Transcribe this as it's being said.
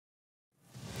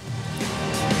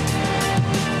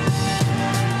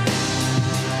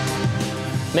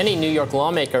Many New York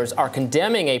lawmakers are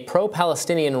condemning a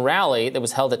pro-Palestinian rally that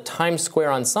was held at Times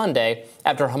Square on Sunday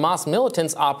after Hamas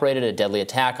militants operated a deadly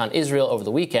attack on Israel over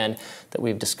the weekend that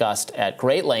we've discussed at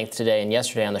great length today and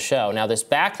yesterday on the show. Now, this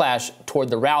backlash toward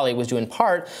the rally was due in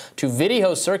part to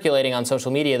videos circulating on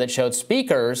social media that showed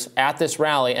speakers at this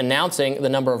rally announcing the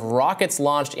number of rockets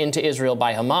launched into Israel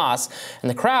by Hamas, and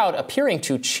the crowd appearing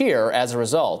to cheer as a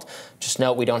result. Just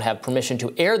note we don't have permission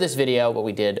to air this video, but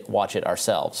we did watch it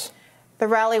ourselves. The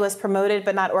rally was promoted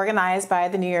but not organized by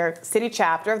the New York City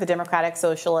chapter of the Democratic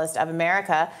Socialist of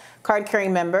America.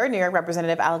 Card-carrying member, New York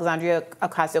Representative Alexandria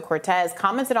Ocasio-Cortez,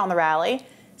 commented on the rally,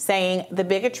 saying the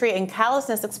bigotry and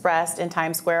callousness expressed in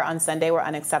Times Square on Sunday were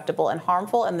unacceptable and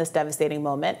harmful in this devastating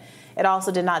moment. It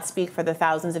also did not speak for the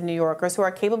thousands of New Yorkers who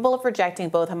are capable of rejecting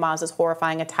both Hamas's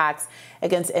horrifying attacks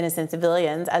against innocent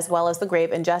civilians as well as the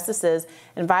grave injustices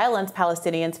and violence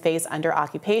Palestinians face under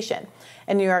occupation.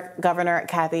 And New York Governor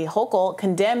Kathy Hochul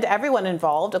condemned everyone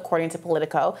involved, according to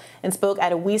Politico, and spoke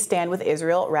at a We Stand with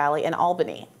Israel rally in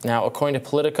Albany. Now, according to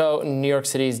Politico, New York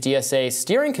City's DSA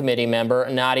steering committee member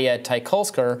Nadia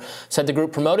Teikolsker said the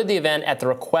group promoted the event at the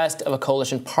request of a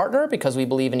coalition partner because we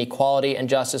believe in equality and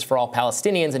justice for all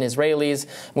Palestinians and Israelis.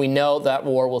 We know that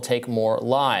war will take more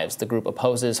lives. The group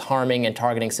opposes harming and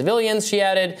targeting civilians, she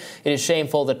added. It is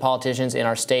shameful that politicians in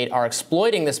our state are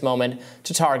exploiting this moment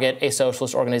to target a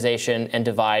socialist organization and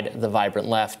divide the vibrant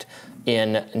left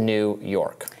in New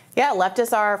York. Yeah,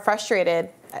 leftists are frustrated.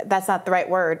 That's not the right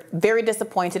word. Very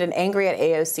disappointed and angry at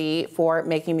AOC for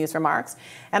making these remarks.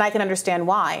 And I can understand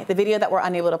why. The video that we're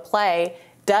unable to play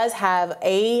does have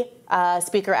a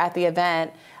speaker at the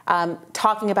event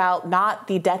talking about not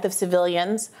the death of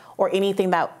civilians or anything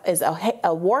that is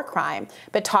a war crime,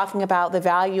 but talking about the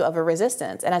value of a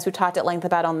resistance. And as we talked at length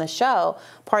about on the show,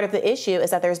 part of the issue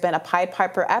is that there's been a Pied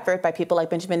Piper effort by people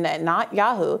like Benjamin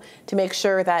Netanyahu to make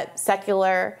sure that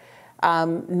secular,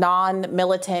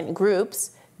 non-militant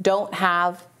groups don't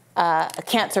have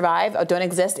can't survive or don't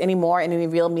exist anymore in any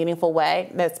real meaningful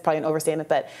way. That's probably an overstatement,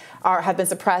 but have been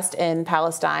suppressed in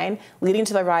Palestine, leading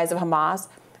to the rise of Hamas,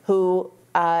 who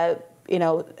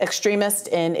extremists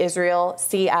in Israel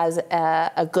see as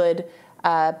a good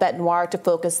bête noire to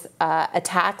focus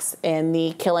attacks in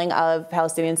the killing of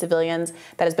Palestinian civilians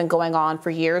that has been going on for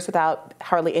years without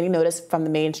hardly any notice from the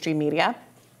mainstream media.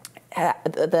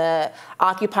 The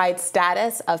occupied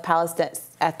status of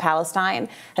Palestine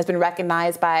has been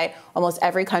recognized by almost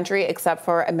every country except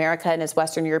for America and its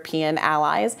Western European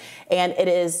allies. And it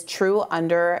is true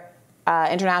under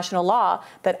international law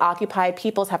that occupied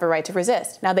peoples have a right to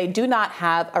resist. Now, they do not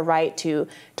have a right to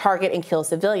target and kill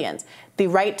civilians. The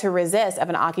right to resist of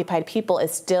an occupied people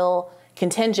is still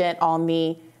contingent on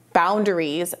the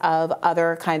boundaries of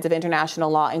other kinds of international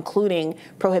law, including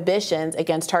prohibitions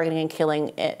against targeting and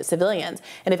killing civilians.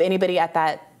 And if anybody at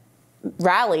that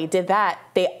rally did that,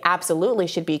 they absolutely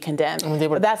should be condemned.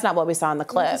 But that's not what we saw in the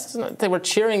clip. They were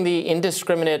cheering the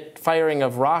indiscriminate firing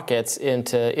of rockets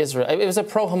into Israel. It was a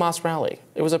pro-Hamas rally.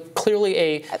 It was clearly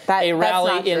a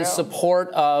rally in support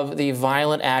of the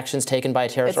violent actions taken by a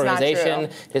terrorist organization.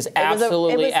 It is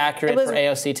absolutely accurate for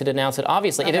AOC to denounce it.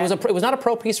 Obviously, okay. It was not a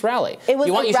pro-peace rally. It was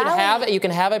you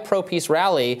can have a pro-peace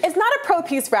rally. It's not a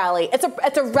pro-peace rally.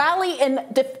 It's a rally in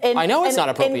I know it's not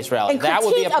a pro-peace rally. That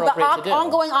would be appropriate to do.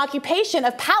 Ongoing occupation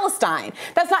of Palestine.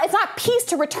 It's not peace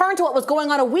to return to what was going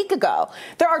on a week ago.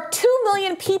 There are 2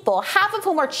 million people, half of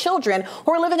whom are children,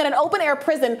 who are living in an open-air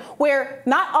prison where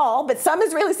not all, but some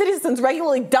Israeli citizens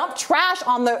regularly dump trash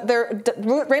on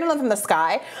raining on them from the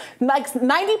sky. Like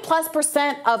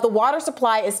 90+% of the water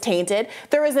supply is tainted.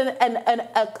 There is an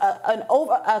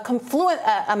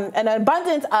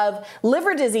abundance of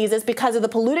liver diseases because of the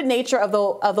polluted nature of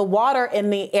the water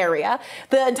in the area.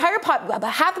 The entire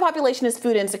half the population is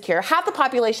food insecure. Half the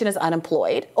population is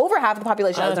unemployed. Over half the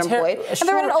population is unemployed. And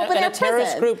they're in an open-air prison. A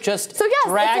terrorist group just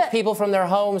dragged people from their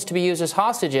homes to be used as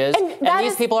hostages, and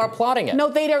these people are applauding it. No,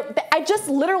 they don't. I just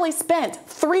literally spent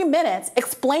 3 minutes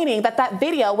explaining that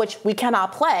video, which we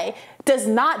cannot play, does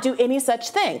not do any such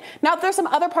thing. Now, there's some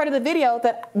other part of the video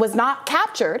that was not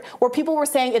captured where people were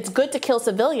saying it's good to kill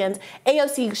civilians.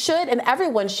 AOC should and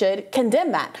everyone should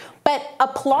condemn that. But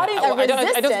applauding a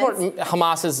resistance... I don't support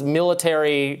Hamas's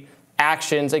military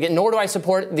actions, again, nor do I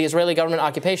support the Israeli government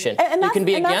occupation. You can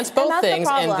be against both things,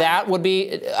 and that would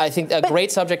be, I think, a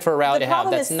great subject for a rally to have.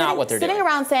 That's not what they're doing. Sitting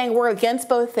around saying we're against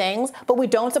both things, but we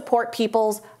don't support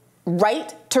people's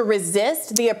right to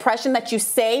resist the oppression that you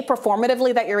say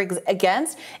performatively that you're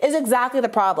against is exactly the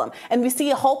problem. And we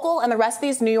see Hochul and the rest of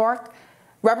these New York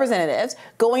representatives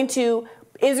going to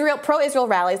pro-Israel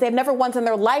rallies. They've never once in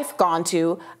their life gone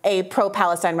to a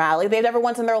pro-Palestine rally. They've never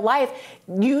once in their life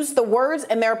used the words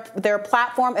and their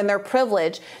platform and their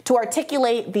privilege to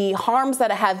articulate the harms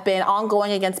that have been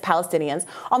ongoing against Palestinians.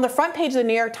 On the front page of the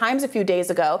New York Times a few days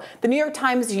ago, the New York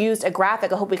Times used a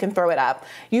graphic, I hope we can throw it up,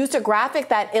 used a graphic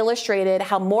that illustrated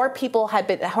how more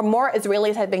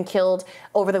Israelis had been killed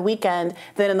over the weekend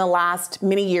than in the last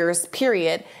many years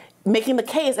period, making the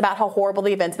case about how horrible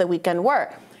the events of the weekend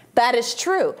were. That is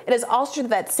true. It is also true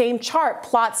that same chart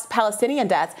plots Palestinian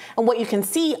deaths, and what you can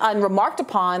see unremarked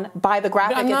upon by the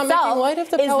graphic itself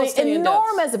is the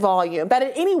enormous volume that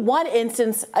at any one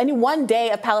instance, any one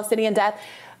day of Palestinian death,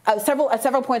 at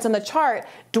several points on the chart,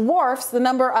 dwarfs the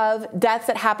number of deaths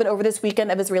that happened over this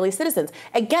weekend of Israeli citizens.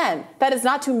 Again, that is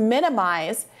not to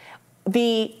minimize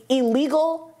the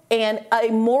illegal and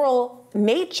immoral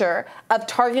nature of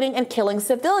targeting and killing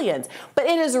civilians. But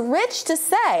it is rich to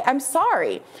say, I'm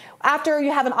sorry, after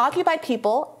you have an occupied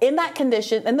people in that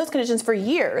condition, in those conditions for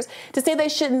years, to say they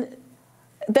shouldn't,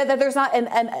 that there's not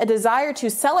a desire to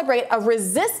celebrate a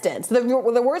resistance. The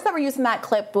words that were used in that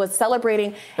clip was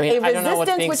celebrating a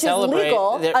resistance which is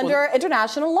legal under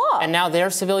international law. And now their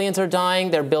civilians are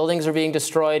dying, their buildings are being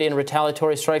destroyed in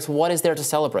retaliatory strikes. What is there to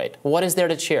celebrate? What is there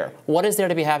to cheer? What is there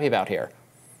to be happy about here?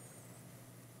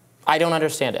 I don't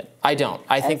understand it. I don't.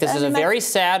 I think this is a very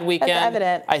sad weekend. That's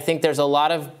evident. I think there's a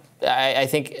lot of, I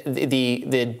think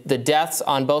the deaths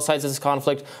on both sides of this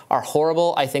conflict are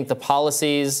horrible. I think the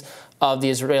policies of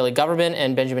the Israeli government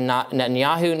and Benjamin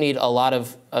Netanyahu need a lot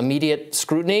of immediate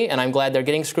scrutiny, and I'm glad they're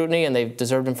getting scrutiny, and they've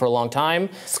deserved them for a long time.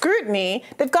 Scrutiny?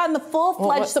 They've gotten the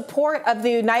full-fledged support of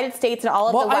the United States and all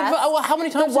of the West. How many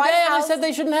times today have I said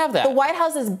they shouldn't have that? The White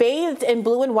House is bathed in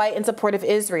blue and white in support of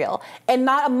Israel, and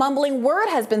not a mumbling word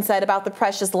has been said about the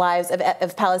precious lives of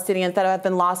Palestinians that have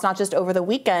been lost not just over the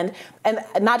weekend, and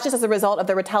not just as a result of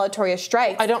the retaliatory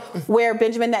strikes, where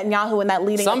Benjamin Netanyahu and that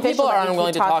leading official... Some people are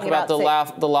unwilling to talk about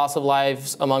the loss of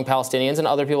lives among Palestinians, and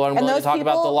other people are unwilling to talk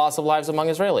about the loss of lives among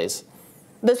Israelis.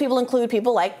 Those people include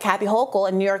people like Kathy Hochul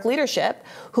in New York leadership,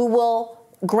 who will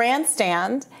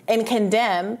grandstand and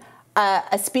condemn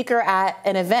a speaker at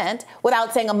an event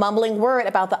without saying a mumbling word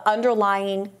about the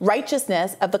underlying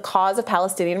righteousness of the cause of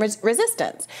Palestinian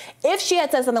resistance. If she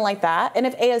had said something like that, and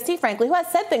if AOC, frankly, who has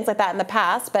said things like that in the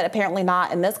past, but apparently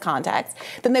not in this context,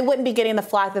 then they wouldn't be getting the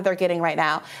flack that they're getting right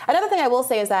now. Another thing I will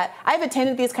say is that I've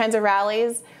attended these kinds of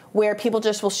rallies where people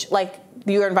just will,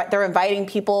 they're inviting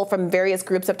people from various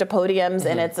groups up to podiums,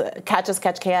 and it's catch as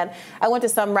catch can. I went to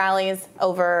some rallies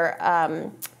over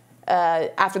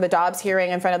after the Dobbs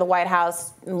hearing in front of the White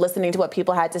House, listening to what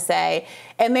people had to say,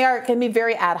 and they can be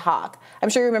very ad hoc. I'm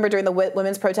sure you remember during the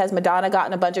women's protest, Madonna got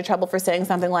in a bunch of trouble for saying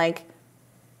something like,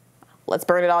 let's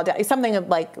burn it all down. Something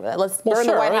like, let's burn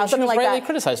the White House, something like that. She was rightly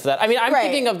criticized for that. I mean, I'm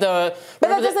thinking of the... But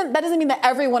that doesn't mean that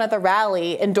everyone at the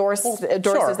rally endorses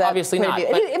that. Obviously not.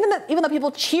 Even though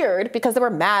people cheered because they were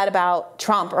mad about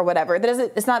Trump or whatever,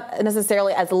 it's not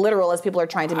necessarily as literal as people are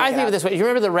trying to make it I think of it this way. You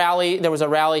remember the rally? There was a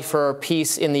rally for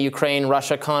peace in the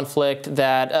Ukraine-Russia conflict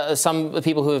that some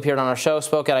people who appeared on our show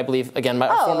spoke at, I believe, again, my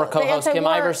former co-host Kim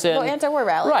Iverson. The anti-war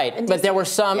rally. Right. But there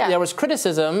was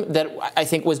criticism that I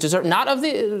think was deserved, not of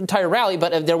the entire rally,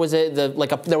 but there was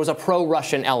a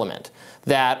pro-Russian element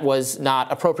that was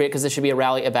not appropriate because this should be a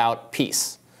rally about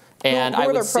peace. And I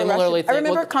would similarly think, I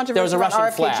remember controversy there was a Russian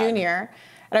around RFK flag. Jr.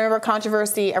 And I remember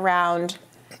controversy around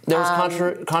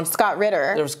Scott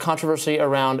Ritter. There was controversy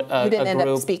around who didn't end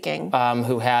group up speaking.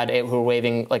 Who were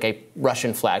waving like a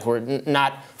Russian flag, who were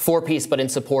not for peace but in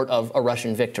support of a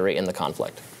Russian victory in the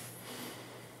conflict.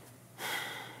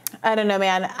 I don't know,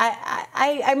 man.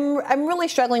 I'm really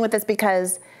struggling with this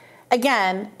because,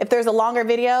 again, if there's a longer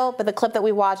video, but the clip that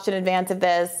we watched in advance of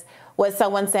this was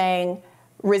someone saying,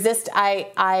 resist,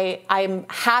 I'm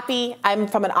happy, I'm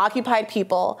from an occupied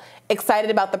people, excited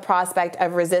about the prospect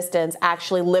of resistance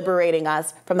actually liberating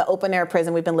us from the open-air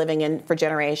prison we've been living in for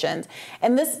generations.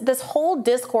 And this whole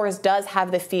discourse does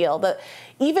have the feel that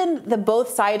even the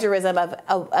both siderism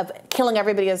of killing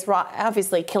everybody is wrong.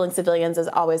 Obviously, killing civilians is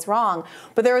always wrong,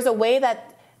 but there is a way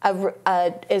that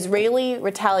Israeli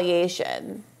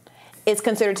retaliation is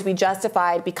considered to be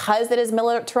justified because it is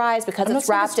militarized, because it's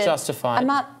wrapped in... justified. I'm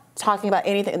not talking about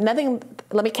anything. Nothing.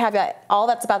 Let me caveat. All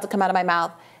that's about to come out of my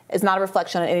mouth is not a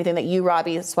reflection on anything that you,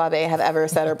 Robby Suave, have ever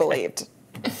said or believed.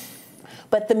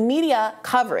 But the media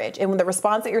coverage and the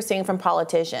response that you're seeing from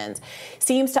politicians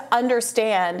seems to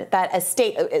understand that a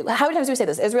state... How many times do we say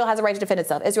this? Israel has a right to defend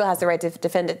itself. Israel has the right to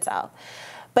defend itself.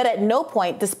 But at no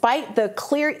point, despite the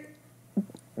clear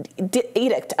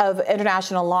edict of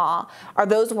international law are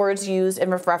those words used in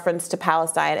reference to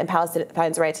Palestine and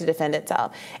Palestine's right to defend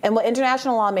itself. And what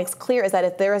international law makes clear is that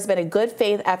if there has been a good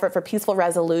faith effort for peaceful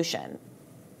resolution,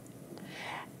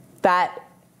 that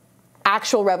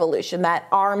actual revolution, that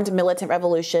armed militant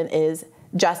revolution is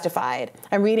justified.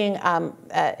 I'm reading,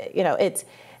 it's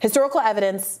historical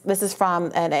evidence. This is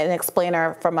from an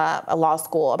explainer from a law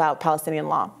school about Palestinian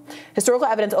law. Historical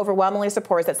evidence overwhelmingly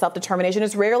supports that self-determination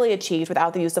is rarely achieved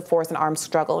without the use of force and armed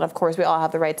struggle. And of course, we all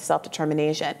have the right to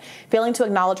self-determination. Failing to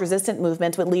acknowledge resistant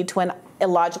movements would lead to an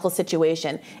illogical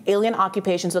situation. Alien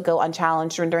occupations would go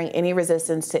unchallenged, rendering any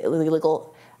resistance to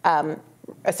illegal,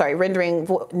 rendering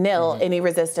nil any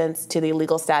resistance to the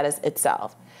illegal status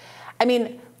itself. I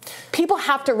mean, people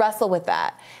have to wrestle with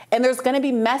that. And there's going to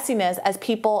be messiness as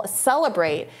people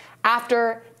celebrate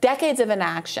after decades of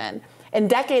inaction and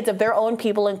decades of their own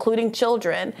people, including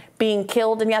children, being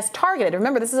killed and, yes, targeted.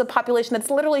 Remember, this is a population that's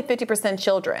literally 50%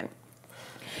 children.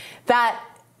 That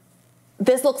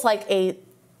this looks like a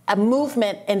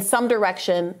movement in some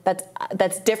direction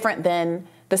that's different than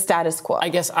the status quo. I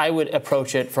guess I would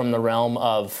approach it from the realm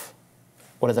of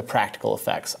what are the practical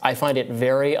effects. I find it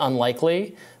very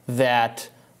unlikely that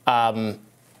even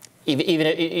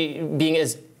being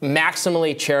as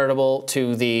maximally charitable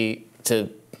to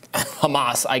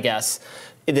Hamas, I guess,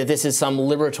 that this is some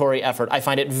liberatory effort. I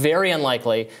find it very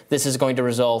unlikely this is going to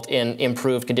result in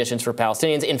improved conditions for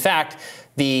Palestinians. In fact,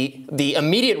 the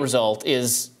immediate result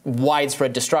is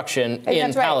widespread destruction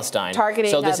in Palestine.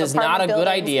 Targeting so this is not a good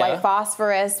idea. White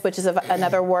phosphorus, which is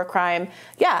another war crime.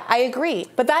 Yeah, I agree.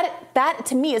 But that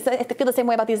to me is, I feel the same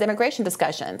way about these immigration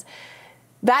discussions.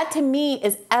 That to me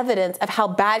is evidence of how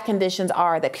bad conditions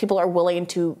are that people are willing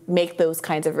to take those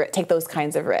kinds of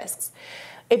risks.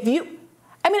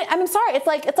 I'm sorry. It's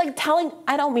like telling.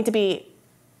 I don't mean to be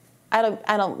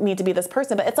this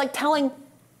person, but it's like telling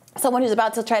someone who's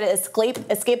about to try to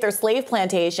escape their slave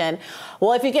plantation,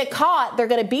 well, if you get caught, they're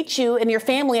going to beat you and your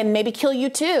family and maybe kill you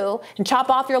too and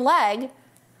chop off your leg.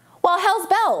 Well, hell's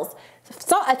bells.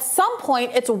 So at some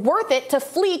point, it's worth it to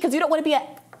flee because you don't want to be a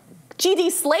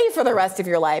GD slave for the rest of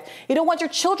your life. You don't want your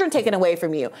children taken away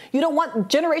from you. You don't want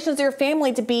generations of your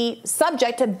family to be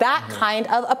subject to that kind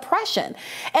of oppression.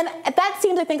 And that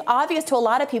seems, I think, obvious to a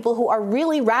lot of people who are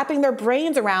really wrapping their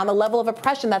brains around the level of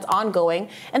oppression that's ongoing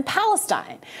in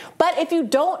Palestine. But if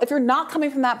you're not coming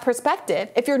from that perspective,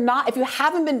 if you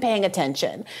haven't been paying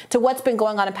attention to what's been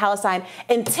going on in Palestine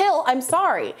until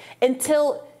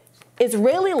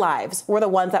Israeli lives were the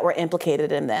ones that were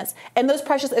implicated in this. And those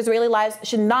precious Israeli lives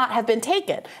should not have been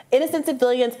taken. Innocent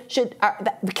civilians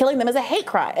killing them is a hate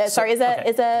crime.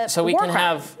 So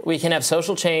we can have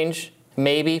social change,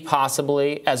 maybe,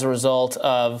 possibly, as a result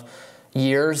of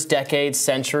years, decades,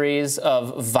 centuries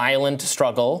of violent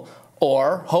struggle.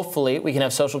 Or, hopefully, we can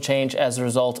have social change as a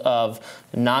result of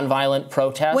nonviolent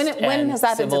protest when has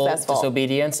that been successful?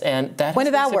 Disobedience, and that when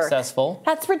has did that been successful. Work?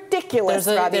 That's ridiculous,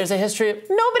 Robby. There's a history of...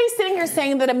 Nobody's sitting here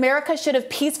saying that America should have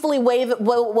peacefully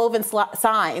woven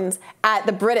signs at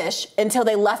the British until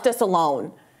they left us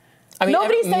alone. I mean,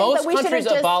 Nobody's saying most that we countries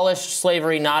abolished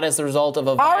slavery not as the result of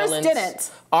a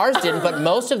violence. Ours didn't, but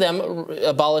most of them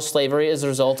abolished slavery as a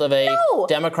result of a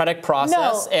democratic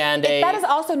process. That is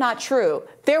also not true.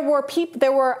 There were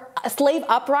slave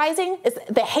uprising.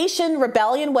 The Haitian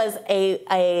rebellion was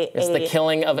It's the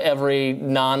killing of every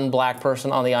non-black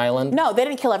person on the island? No, they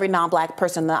didn't kill every non-black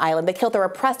person on the island. They killed their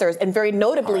oppressors and very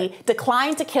notably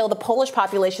declined to kill the Polish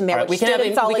population there, which stood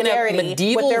in solidarity with their movement.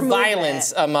 We can have medieval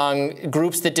violence among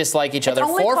groups that dislike each other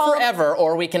forever,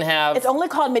 or we can have... It's only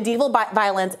called medieval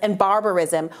violence and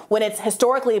barbarism when it's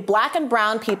historically black and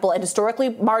brown people and historically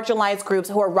marginalized groups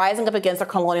who are rising up against their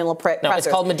colonial oppressors. No, it's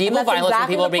called medieval violence when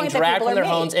people are being dragged from their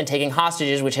homes and taking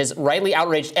hostages, which has rightly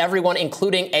outraged everyone,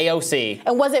 including AOC.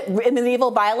 And was it medieval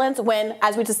violence when,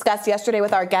 as we discussed yesterday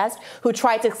with our guest, who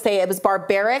tried to say it was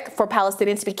barbaric for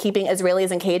Palestinians to be keeping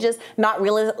Israelis in cages, not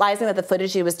realizing that the footage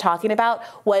she was talking about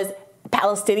was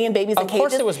Palestinian babies in cages? Of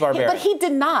course it was barbaric. But he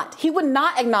did not. He would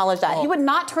not acknowledge that. He would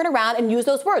not turn around and use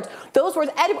those words. Those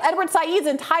words, Edward Said's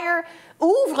entire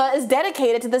oeuvre is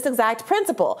dedicated to this exact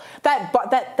principle,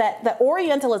 that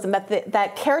Orientalism,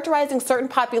 that characterizing certain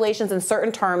populations in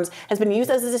certain terms has been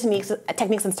used as a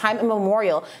technique since time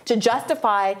immemorial to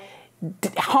justify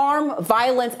harm,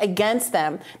 violence against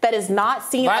them that is not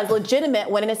seen as legitimate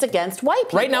when it's against white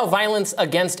people. Right now, violence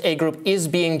against a group is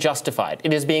being justified.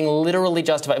 It is being literally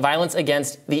justified. Violence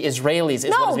against the Israelis is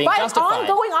what is being justified.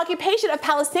 Ongoing occupation of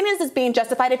Palestinians is being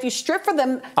justified if you strip from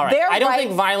them their right I don't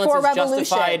think violence for is revolution.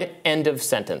 Justified. End of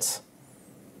sentence.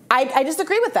 I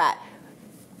disagree with that.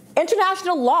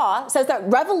 International law says that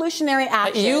revolutionary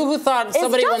action You who thought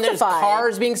somebody, when there's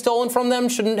cars being stolen from them,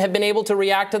 shouldn't have been able to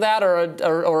react to that,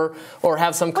 or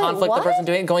have some conflict. The person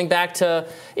doing it, going back to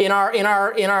in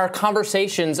our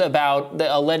conversations about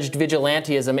the alleged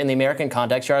vigilantism in the American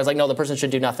context, I was like, no, the person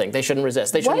should do nothing. They shouldn't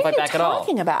resist. They shouldn't fight back at all. What are you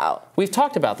talking about? We've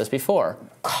talked about this before.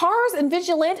 Cars and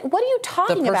vigilante. What are you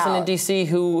talking about? The person in D.C.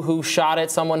 who shot at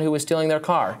someone who was stealing their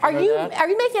car. Are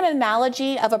you making an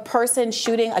analogy of a person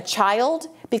shooting a child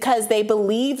because they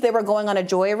believed they were going on a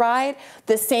joyride?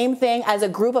 The same thing as a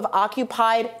group of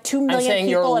occupied 2 million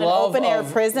people in an open-air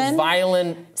prison?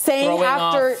 Saying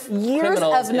after years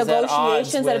of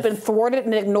negotiations that have been thwarted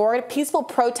and ignored, peaceful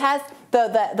protests,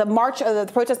 the march of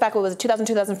the protest back, what was it,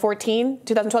 2012,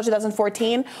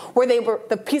 2014, where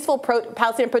the peaceful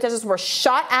Palestinian protesters were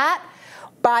shot at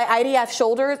by IDF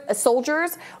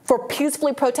soldiers for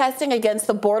peacefully protesting against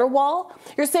the border wall.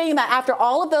 You're saying that after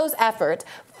all of those efforts,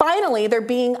 finally there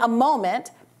being a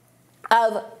moment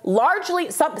of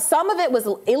largely, some of it was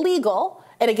illegal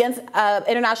and against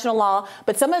international law,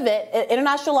 but some of it,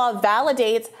 international law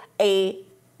validates a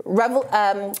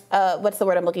what's the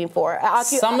word I'm looking for?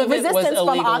 Some of it was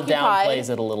illegal, downplays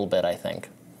it a little bit, I think.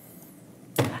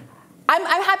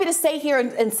 I'm happy to stay here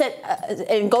and sit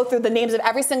and go through the names of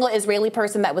every single Israeli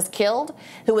person that was killed,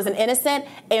 who was an innocent,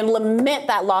 and lament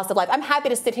that loss of life. I'm happy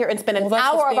to sit here and spend an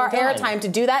hour of our airtime to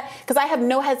do that, because I have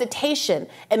no hesitation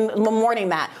in mourning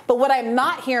that. But what I'm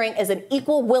not hearing is an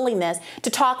equal willingness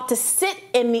to sit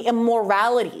in the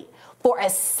immorality for a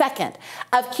second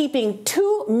of keeping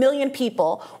 2 million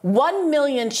people, 1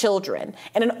 million children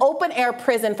in an open-air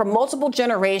prison for multiple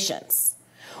generations,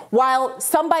 while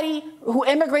somebody who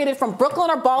immigrated from Brooklyn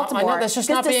or Baltimore gets to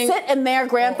sit in their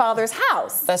grandfather's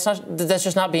house. That's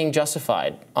just not being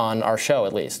justified on our show,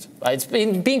 at least. It's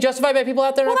being justified by people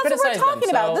out there who criticize them. Well, that's what we're talking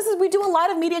about. We do a lot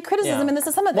of media criticism, and this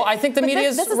is some of it. Well, I think the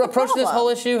media's approach to this whole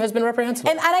issue has been reprehensible.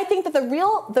 And I think that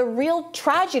the real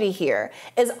tragedy here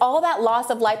is all that loss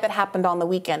of life that happened on the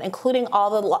weekend, including all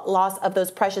the loss of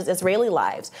those precious Israeli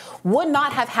lives, would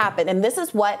not have happened. And this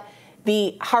is what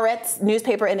the Haaretz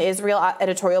newspaper in Israel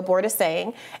editorial board is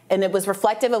saying, and it was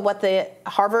reflective of what the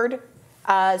Harvard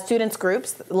students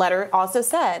group's letter also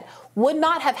said, would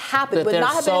not have happened. That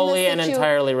they're solely and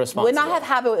entirely responsible. Would not have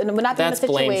happened, and would not be in the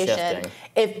situation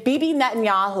if Bibi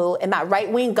Netanyahu and that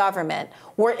right-wing government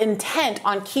were intent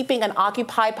on keeping an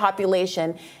occupied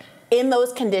population in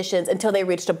those conditions until they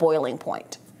reached a boiling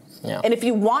point. Yeah. And if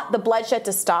you want the bloodshed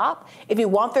to stop, if you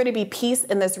want there to be peace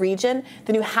in this region,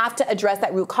 then you have to address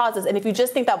that root causes. And if you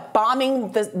just think that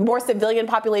bombing the more civilian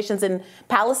populations in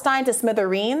Palestine to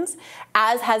smithereens,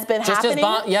 as has been happening.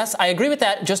 Yes, I agree with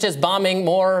that. Just as bombing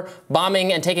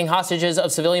and taking hostages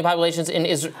of civilian populations in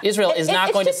Israel is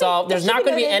not going to solve. There's not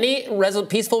going to be any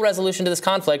peaceful resolution to this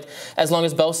conflict as long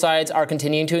as both sides are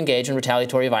continuing to engage in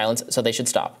retaliatory violence. So they should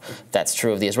stop. That's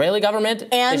true of the Israeli government.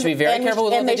 And they should be very careful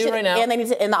with what they do right now. And they need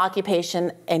to end the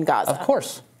occupation in Gaza. Of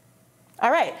course. All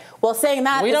right. Well, saying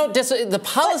that the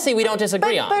policy we don't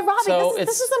disagree on. But Robby,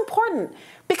 this is important,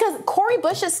 because Cori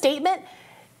Bush's statement,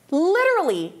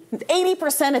 literally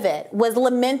 80% of it was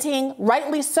lamenting,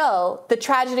 rightly so, the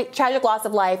tragic loss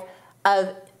of life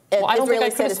of Well, I don't think I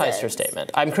criticized her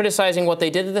statement. I'm criticizing what they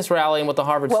did at this rally and what the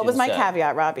Harvard students said. What was my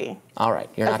caveat, Robby? All right.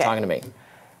 You're not talking to me.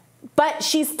 But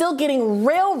she's still getting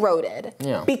railroaded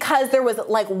because there was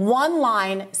like one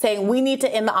line saying we need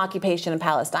to end the occupation in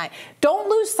Palestine. Don't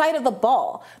lose sight of the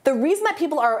ball. The reason that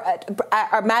people are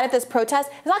mad at this protest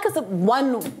is not because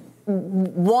one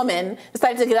woman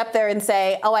decided to get up there and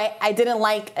say, oh, I didn't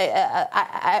like,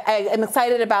 I'm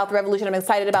excited about the revolution, I'm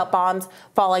excited about bombs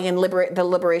falling and the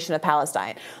liberation of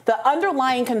Palestine. The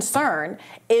underlying concern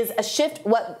is a shift,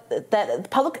 that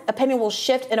public opinion will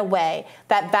shift in a way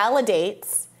that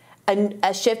validates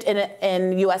a shift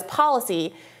in U.S.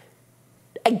 policy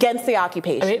against the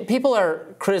occupation. I mean, people are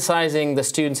criticizing the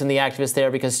students and the activists there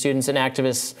because students and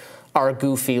activists are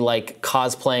goofy, like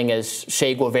cosplaying as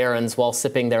Che Guevarans while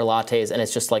sipping their lattes, and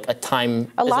it's just like a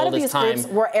lot of these groups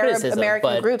were Arab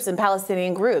American groups and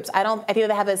Palestinian groups. I think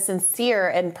they have a sincere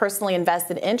and personally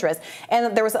invested interest,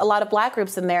 and there was a lot of black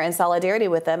groups in there in solidarity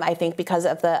with them, I think, because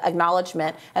of the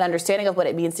acknowledgement and understanding of what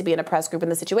it means to be an oppressed group in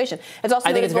the situation. It's also,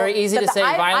 I think it's very easy to say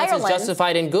violence is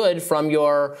justified and good from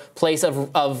your place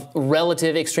of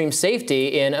relative extreme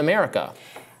safety in America.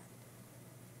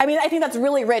 I mean, I think that's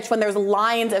really rich when there's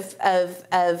lines of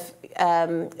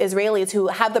Israelis who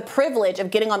have the privilege of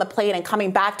getting on the plane and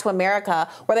coming back to America,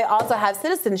 where they also have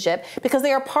citizenship, because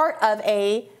they are part of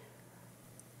a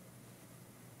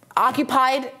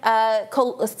occupied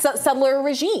settler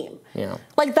regime. Yeah.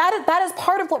 Like that is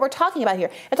part of what we're talking about here.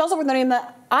 It's also worth noting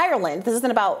that Ireland, this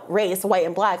isn't about race, white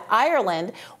and black,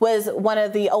 Ireland was one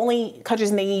of the only countries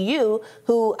in the EU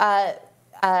who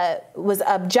was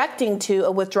objecting to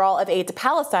a withdrawal of aid to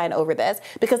Palestine over this,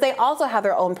 because they also have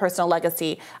their own personal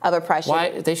legacy of oppression.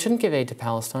 Why? They shouldn't give aid to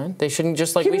Palestine. They shouldn't,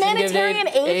 just like humanitarian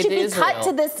we shouldn't give aid should to be Israel. cut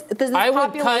to this I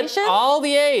would population. cut all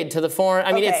the aid to the foreign.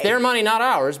 I mean, Okay. it's their money, not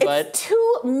ours. But it's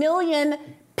 2 million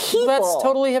people. That's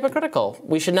totally hypocritical.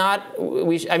 We should not.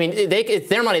 I mean, it's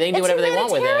their money. They can do whatever they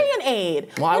want with it. Humanitarian aid.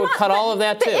 Well, I would cut all of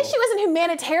that too. The issue isn't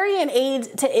humanitarian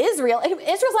aid to Israel.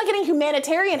 Israel's not getting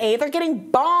humanitarian aid. They're getting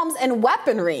bombs and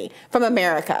weaponry from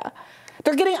America.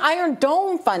 They're getting Iron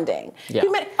Dome funding. Yeah.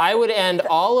 I would end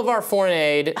all of our foreign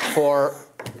aid for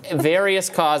various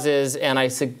causes, and I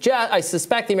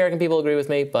suspect the American people agree with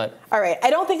me. But all right,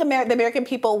 I don't think the American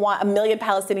people want 1 million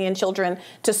Palestinian children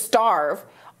to starve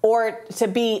or to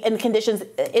be in conditions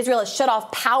Israel has shut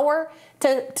off power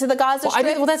to the Gaza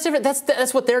Strip. Well, that's different.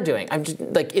 That's what they're doing. I'm just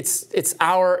like it's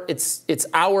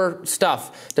our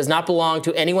stuff. Does not belong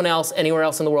to anyone else anywhere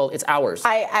else in the world. It's ours.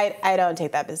 I don't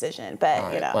take that position, but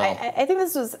right, you know, well. I think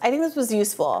this was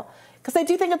useful, because I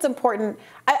do think it's important.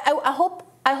 I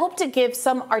hope to give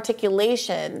some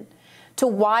articulation to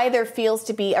why there feels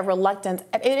to be a reluctance.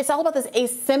 It's all about this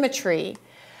asymmetry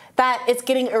that it's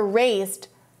getting erased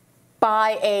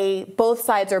by a both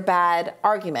sides are bad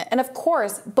argument. And of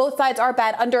course, both sides are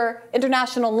bad under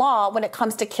international law when it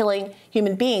comes to killing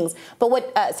human beings.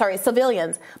 But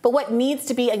civilians. But what needs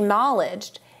to be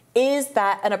acknowledged is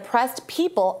that an oppressed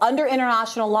people under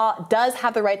international law does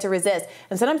have the right to resist.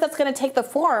 And sometimes that's going to take the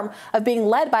form of being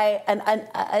led by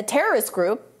a terrorist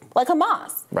group like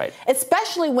Hamas. Right.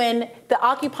 Especially when the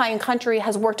occupying country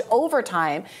has worked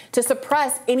overtime to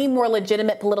suppress any more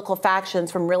legitimate political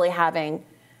factions from really having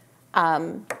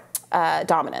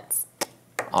dominance.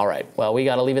 All right. Well, we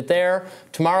got to leave it there.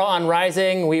 Tomorrow on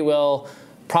Rising, we will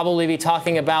probably be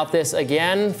talking about this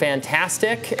again.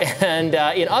 Fantastic. And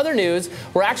in other news,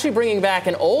 we're actually bringing back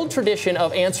an old tradition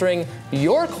of answering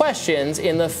your questions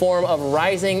in the form of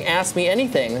Rising Ask Me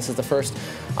Anything. This is the first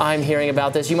I'm hearing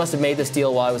about this. You must have made this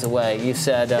deal while I was away. You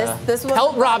said, this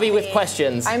help Robby with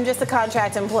questions. I'm just a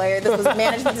contract employer. This was a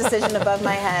management decision above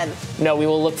my head. No, we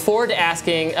will look forward to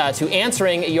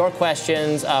answering your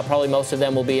questions. Probably most of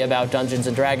them will be about Dungeons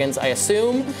 & Dragons, I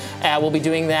assume. We'll be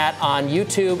doing that on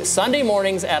YouTube Sunday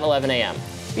mornings at 11 a.m.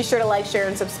 Be sure to like, share,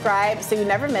 and subscribe so you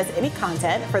never miss any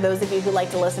content. For those of you who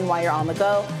like to listen while you're on the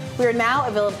go, we are now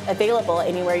available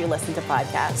anywhere you listen to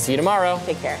podcasts. See you tomorrow.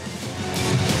 Take care.